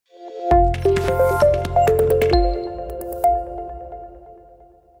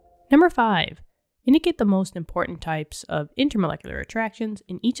Number 5, indicate the most important types of intermolecular attractions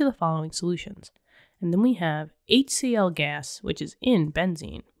in each of the following solutions. And then we have HCl gas, which is in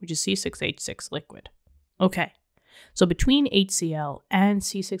benzene, which is C6H6 liquid. Okay, so between HCl and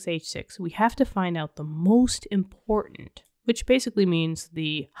C6H6, we have to find out the most important, which basically means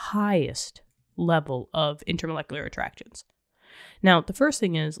the highest level of intermolecular attractions. Now, the first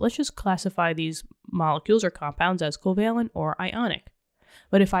thing is, let's just classify these molecules or compounds as covalent or ionic.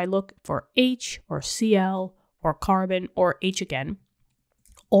 But if I look for H or Cl or carbon or H again,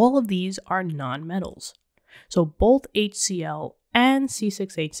 all of these are nonmetals. So both HCl and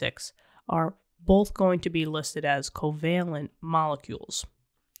C6H6 are both going to be listed as covalent molecules.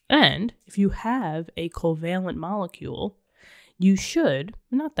 And if you have a covalent molecule, you should,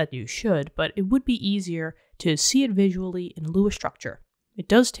 not that you should, but it would be easier to see it visually in Lewis structure. It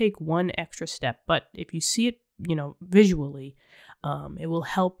does take one extra step, but if you see it, visually, it will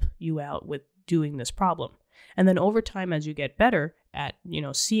help you out with doing this problem. And then over time, as you get better at,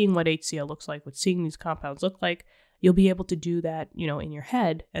 seeing what HCl looks like, what seeing these compounds look like, you'll be able to do that, in your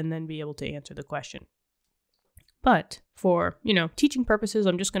head and then be able to answer the question. But for, teaching purposes,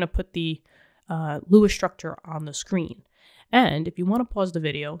 I'm just going to put the Lewis structure on the screen. And if you want to pause the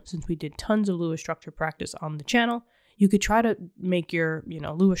video, since we did tons of Lewis structure practice on the channel, you could try to make your,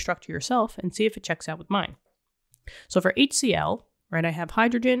 Lewis structure yourself and see if it checks out with mine. So for HCl, right, I have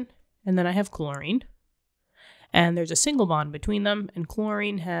hydrogen and then I have chlorine. And there's a single bond between them, and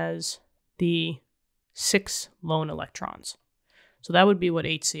chlorine has the 6 lone electrons. So that would be what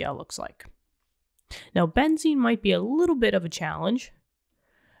HCl looks like. Now, benzene might be a little bit of a challenge.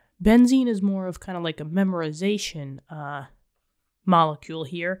 Benzene is more of kind of like a memorization molecule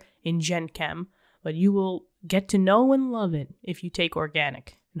here in Gen Chem, but you will get to know and love it if you take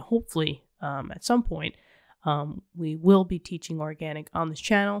organic. And hopefully, at some point, we will be teaching organic on this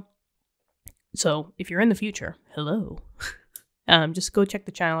channel. So if you're in the future, hello, just go check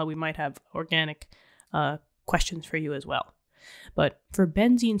the channel. We might have organic questions for you as well. But for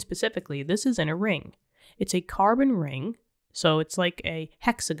benzene specifically, this is in a ring. It's a carbon ring, so it's like a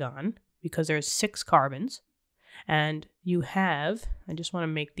hexagon because there's 6 carbons. And you have, I just want to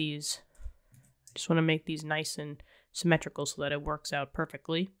make these nice and symmetrical so that it works out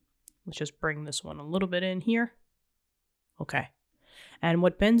perfectly. Let's just bring this one a little bit in here. Okay. And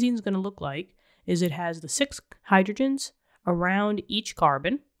what benzene is going to look like is it has the 6 hydrogens around each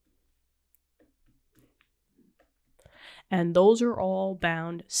carbon. And those are all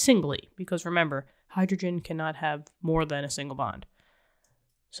bound singly, because remember, hydrogen cannot have more than a single bond.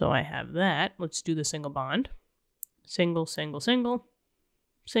 So I have that. Let's do the single bond. Single, single, single,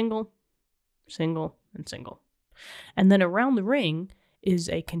 single, single, and single. And then around the ring is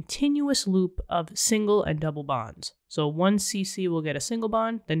a continuous loop of single and double bonds. So one CC will get a single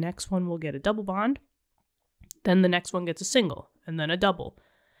bond, the next one will get a double bond, then the next one gets a single, and then a double,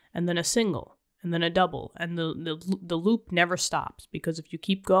 and then a single, and then a double, and the loop never stops, because if you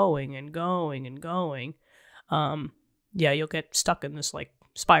keep going and going and going, you'll get stuck in this like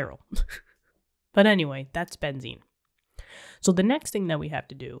spiral. But anyway, that's benzene. So the next thing that we have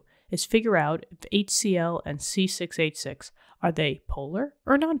to do is figure out if HCl and C6H6, are they polar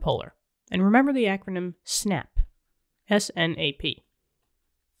or nonpolar? And remember the acronym SNAP, S-N-A-P.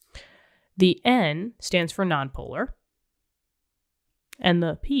 The N stands for nonpolar, and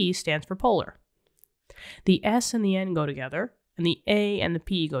the P stands for polar. The S and the N go together, and the A and the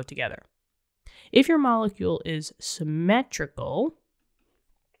P go together. If your molecule is symmetrical,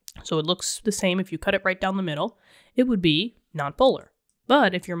 so it looks the same if you cut it right down the middle, it would be nonpolar.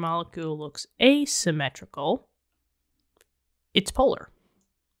 But if your molecule looks asymmetrical, it's polar.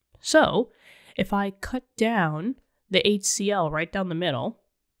 So if I cut down the HCl right down the middle,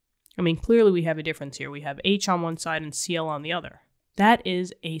 I mean, clearly we have a difference here. We have H on one side and Cl on the other. That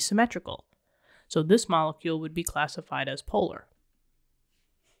is asymmetrical. So this molecule would be classified as polar.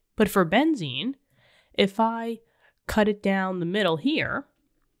 But for benzene, if I cut it down the middle here,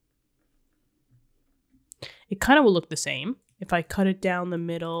 it kind of will look the same. If I cut it down the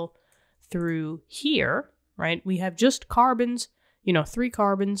middle through here, right, we have just carbons, 3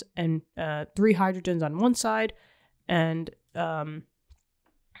 carbons and 3 hydrogens on one side, and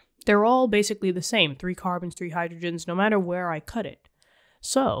they're all basically the same, 3 carbons, 3 hydrogens, no matter where I cut it.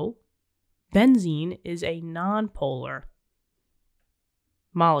 So benzene is a nonpolar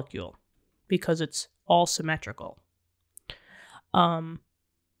molecule because it's all symmetrical. Now,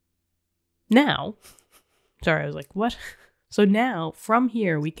 sorry, I was like, what? So now, from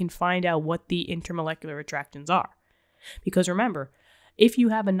here, we can find out what the intermolecular attractions are. Because remember, if you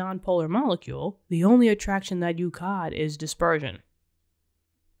have a nonpolar molecule, the only attraction that you got is dispersion.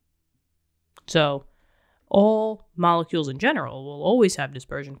 So all molecules in general will always have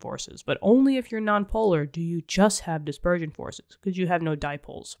dispersion forces, but only if you're nonpolar do you just have dispersion forces, because you have no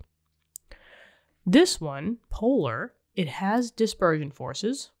dipoles. This one, polar, it has dispersion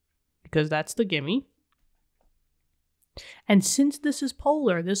forces, because that's the gimme. And since this is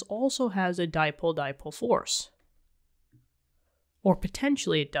polar, this also has a dipole-dipole force. Or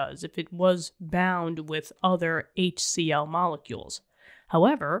potentially it does if it was bound with other HCl molecules.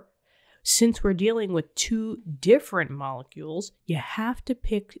 However, since we're dealing with two different molecules, you have to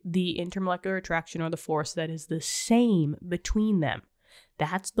pick the intermolecular attraction or the force that is the same between them.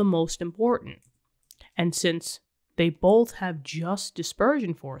 That's the most important. And since they both have just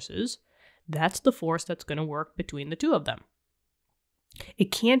dispersion forces, that's the force that's going to work between the two of them.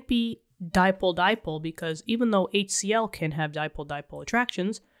 It can't be dipole-dipole because even though HCl can have dipole-dipole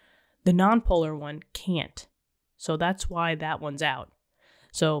attractions, the nonpolar one can't. So that's why that one's out.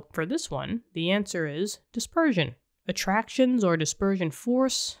 So for this one, the answer is dispersion. Attractions or dispersion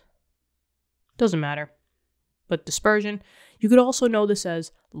force, doesn't matter. But dispersion, you could also know this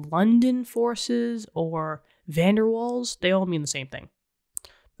as London forces or van der Waals. They all mean the same thing.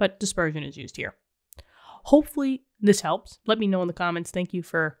 But dispersion is used here. Hopefully this helps. Let me know in the comments. Thank you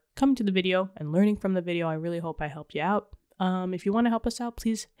for coming to the video and learning from the video. I really hope I helped you out. If you want to help us out,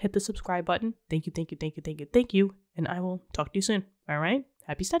 please hit the subscribe button. Thank you, thank you, thank you, thank you, thank you. And I will talk to you soon. All right?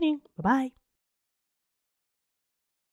 Happy studying. Bye-bye.